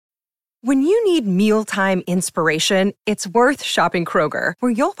When you need mealtime inspiration, it's worth shopping Kroger,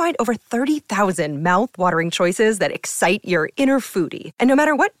 where you'll find over 30,000 mouth-watering choices that excite your inner foodie. And no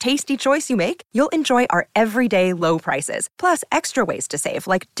matter what tasty choice you make, you'll enjoy our everyday low prices, plus extra ways to save,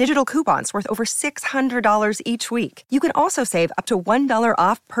 like digital coupons worth over $600 each week. You can also save up to $1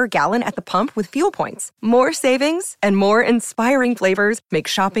 off per gallon at the pump with fuel points. More savings and more inspiring flavors make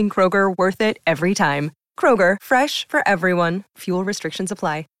shopping Kroger worth it every time. Kroger, fresh for everyone. Fuel restrictions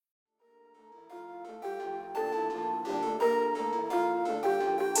apply.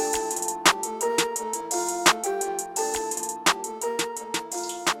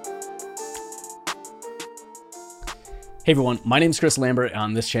 Hey everyone, my name is Chris Lambert.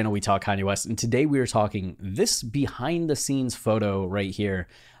 On this channel, we talk Kanye West, and today we are talking this behind-the-scenes photo right here.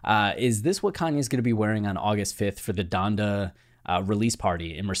 Is this what Kanye is going to be wearing on August 5th for the Donda release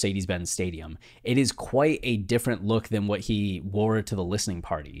party in Mercedes-Benz Stadium? It is quite a different look than what he wore to the listening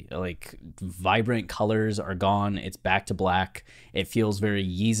party. Like, vibrant colors are gone. It's back to black. It feels very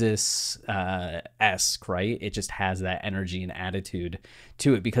Yeezus-esque, right? It just has that energy and attitude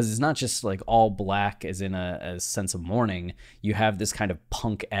to it, because it's not just like all black as in a sense of mourning. You have this kind of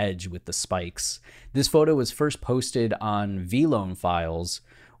punk edge with the spikes. This photo was first posted on VLone Files,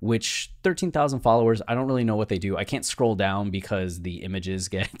 which 13,000 followers. I don't really know what they do. I can't scroll down because the images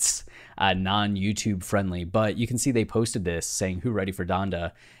get non-YouTube friendly, but you can see they posted this saying, "Who ready for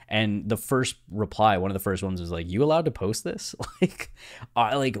Donda?" And the first reply, one of the first ones, was like, "You allowed to post this?"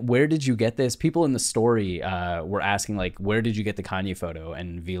 like, where did you get this? People in the story were asking, like, where did you get the Kanye photo?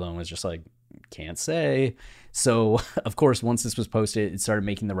 And VLone was just like, can't say. So, of course, once this was posted, it started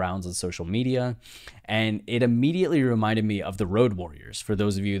making the rounds on social media, and it immediately reminded me of the Road Warriors. For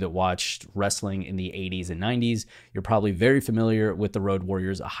those of you that watched wrestling in the 80s and 90s, you're probably very familiar with the Road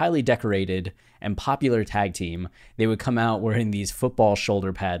Warriors, a highly decorated and popular tag team. They would come out wearing these football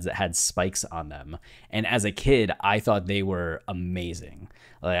shoulder pads that had spikes on them, and as a kid, I thought they were amazing.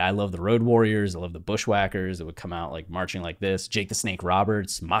 Like, I love the Road Warriors. I love the Bushwhackers that would come out like marching like this. Jake the Snake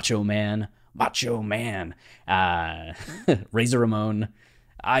Roberts, Macho Man, Razor Ramon.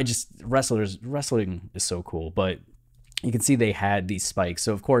 Wrestling is so cool, but you can see they had these spikes.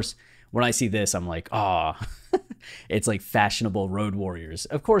 So of course, when I see this, I'm like, oh, it's like fashionable Road Warriors.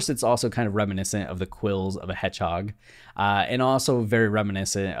 Of course, it's also kind of reminiscent of the quills of a hedgehog, and also very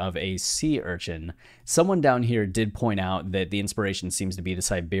reminiscent of a sea urchin. Someone down here did point out that the inspiration seems to be the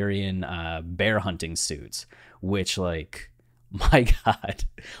Siberian bear hunting suits, which, like, my God,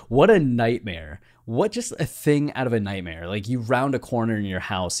 what a nightmare. What just a thing out of a nightmare. Like, you round a corner in your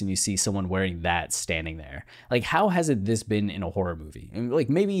house and you see someone wearing that standing there. Like, how has this been in a horror movie? And, like,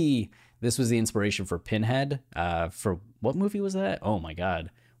 maybe this was the inspiration for Pinhead. For what movie was that? Oh my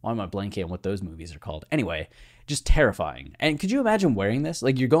God. Why am I blanking on what those movies are called? Anyway, just terrifying. And could you imagine wearing this?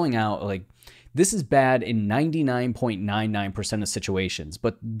 Like, you're going out, like, this is bad in 99.99% of situations,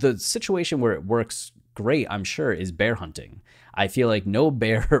 but the situation where it works great, I'm sure, is bear hunting. I feel like no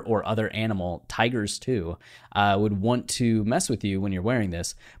bear or other animal, tigers too, would want to mess with you when you're wearing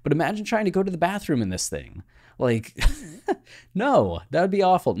this. But imagine trying to go to the bathroom in this thing. Like, no, that would be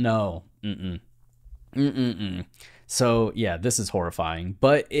awful. No. So yeah, this is horrifying,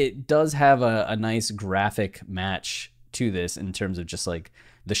 but it does have a nice graphic match to this in terms of just like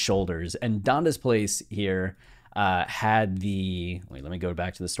the shoulders. And Donda's Place here had let me go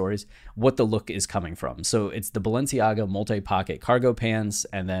back to the stories, what the look is coming from. So it's the Balenciaga multi-pocket cargo pants,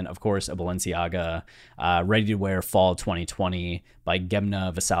 and then of course a Balenciaga ready to wear fall 2020 by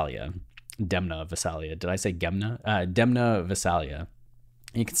Demna Gvasalia. Did I say Gemna? Demna Gvasalia.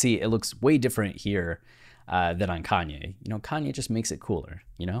 You can see it looks way different here than on Kanye. You know, Kanye just makes it cooler,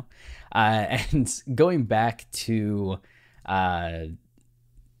 you know? And going back to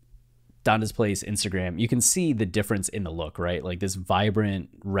Donda's Place Instagram, you can see the difference in the look, right? Like this vibrant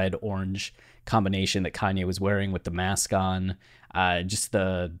red-orange combination that Kanye was wearing with the mask on. Just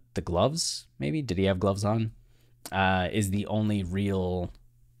the gloves, maybe? Did he have gloves on? Is the only real...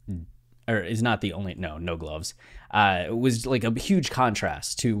 Or is not the only... No gloves. It was like a huge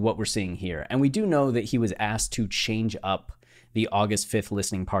contrast to what we're seeing here. And we do know that he was asked to change up the August 5th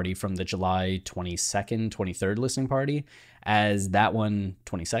listening party from the July 22nd, 23rd listening party, as that one,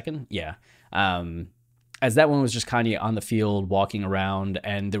 22nd? Yeah. As that one was just Kanye on the field walking around,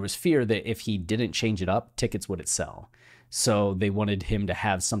 and there was fear that if he didn't change it up, tickets wouldn't sell. So they wanted him to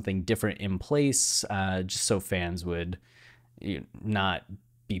have something different in place, just so fans would not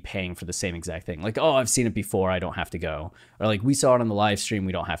be paying for the same exact thing. Like, oh, I've seen it before, I don't have to go. Or like, we saw it on the live stream,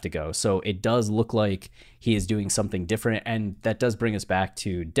 we don't have to go. So it does look like he is doing something different. And that does bring us back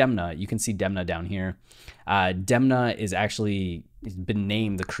to Demna. You can see Demna down here. Demna is actually he's been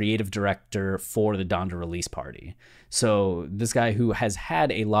named the creative director for the Donda release party. So this guy who has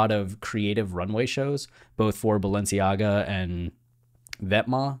had a lot of creative runway shows, both for Balenciaga and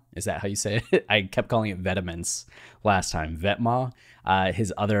Vetma, is that how you say it? I kept calling it Vetements last time. Vetma,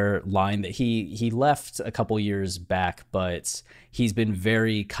 his other line that he left a couple years back, but he's been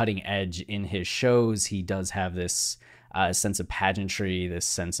very cutting edge in his shows. He does have this sense of pageantry, this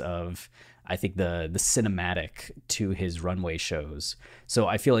sense of, I think, the cinematic to his runway shows. So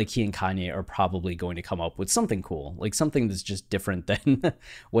I feel like he and Kanye are probably going to come up with something cool, like something that's just different than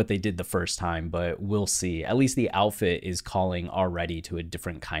what they did the first time, but we'll see. At least the outfit is calling already to a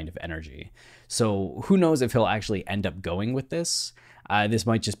different kind of energy. So who knows if he'll actually end up going with this. This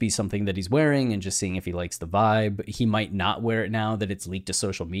might just be something that he's wearing and just seeing if he likes the vibe. He might not wear it now that it's leaked to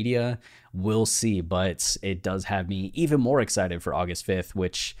social media. We'll see, but it does have me even more excited for August 5th,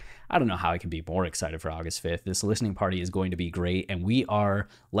 which I don't know how I can be more excited for August 5th. This listening party is going to be great, and we are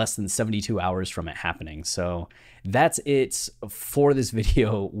less than 72 hours from it happening. So that's it for this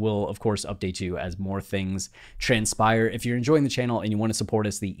video. We'll, of course, update you as more things transpire. If you're enjoying the channel and you want to support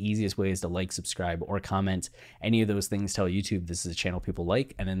us, the easiest way is to like, subscribe, or comment. Any of those things tell YouTube this is a channel people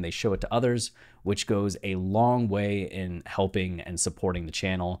like, and then they show it to others, which goes a long way in helping and supporting the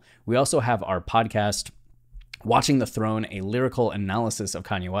channel. We also have our podcast, Watching the Throne, a lyrical analysis of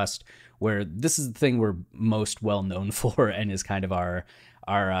Kanye West, where this is the thing we're most well known for and is kind of our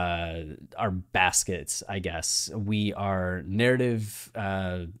baskets, I guess. We are narrative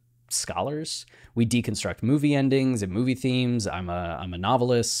scholars. We deconstruct movie endings and movie themes. I'm a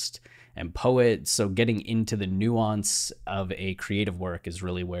novelist and poet, so getting into the nuance of a creative work is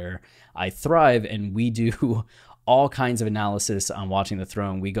really where I thrive, and we do all kinds of analysis on Watching the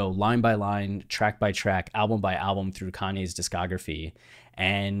Throne. We go line by line, track by track, album by album through Kanye's discography,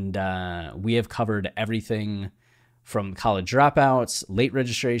 and we have covered everything from College Dropouts, Late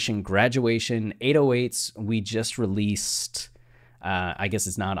Registration, Graduation, 808s. We just released, I guess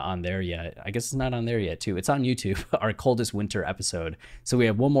it's not on there yet. I guess it's not on there yet too. It's on YouTube, our Coldest Winter episode. So we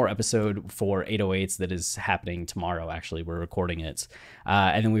have one more episode for 808s that is happening tomorrow. Actually, we're recording it.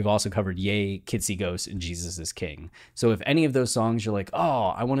 And then we've also covered Yay, Kids See Ghosts, and Jesus is King. So if any of those songs you're like, oh,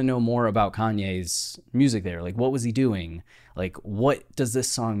 I want to know more about Kanye's music there. Like, what was he doing? Like, what does this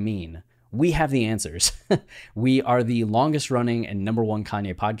song mean? We have the answers. We are the longest running and #1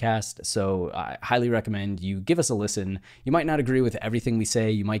 Kanye podcast, so I highly recommend you give us a listen. You might not agree with everything we say.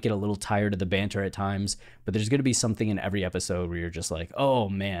 You might get a little tired of the banter at times, but there's going to be something in every episode where you're just like, oh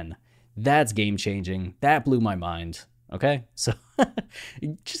man, that's game changing. That blew my mind. Okay, so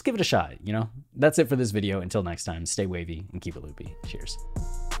just give it a shot, you know? That's it for this video. Until next time, stay wavy and keep it loopy. Cheers.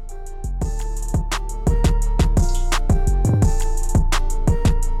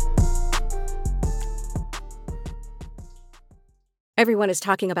 Everyone is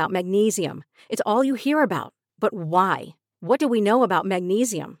talking about magnesium. It's all you hear about. But why? What do we know about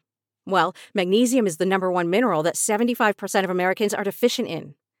magnesium? Well, magnesium is the #1 mineral that 75% of Americans are deficient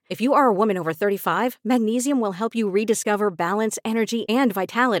in. If you are a woman over 35, magnesium will help you rediscover balance, energy, and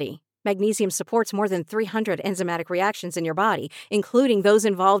vitality. Magnesium supports more than 300 enzymatic reactions in your body, including those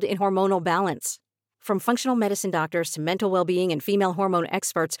involved in hormonal balance. From functional medicine doctors to mental well-being and female hormone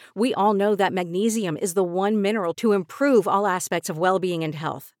experts, we all know that magnesium is the one mineral to improve all aspects of well-being and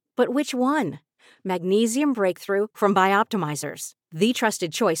health. But which one? Magnesium Breakthrough from Bioptimizers, the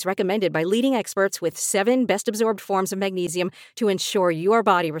trusted choice recommended by leading experts with 7 best-absorbed forms of magnesium to ensure your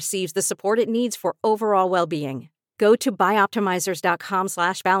body receives the support it needs for overall well-being. Go to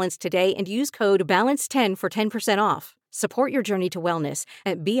bioptimizers.com/balance today and use code BALANCE10 for 10% off. Support your journey to wellness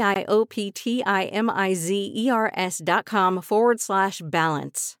at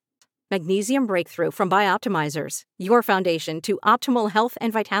bioptimizers.com/balance. Magnesium Breakthrough from Bioptimizers, your foundation to optimal health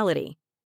and vitality.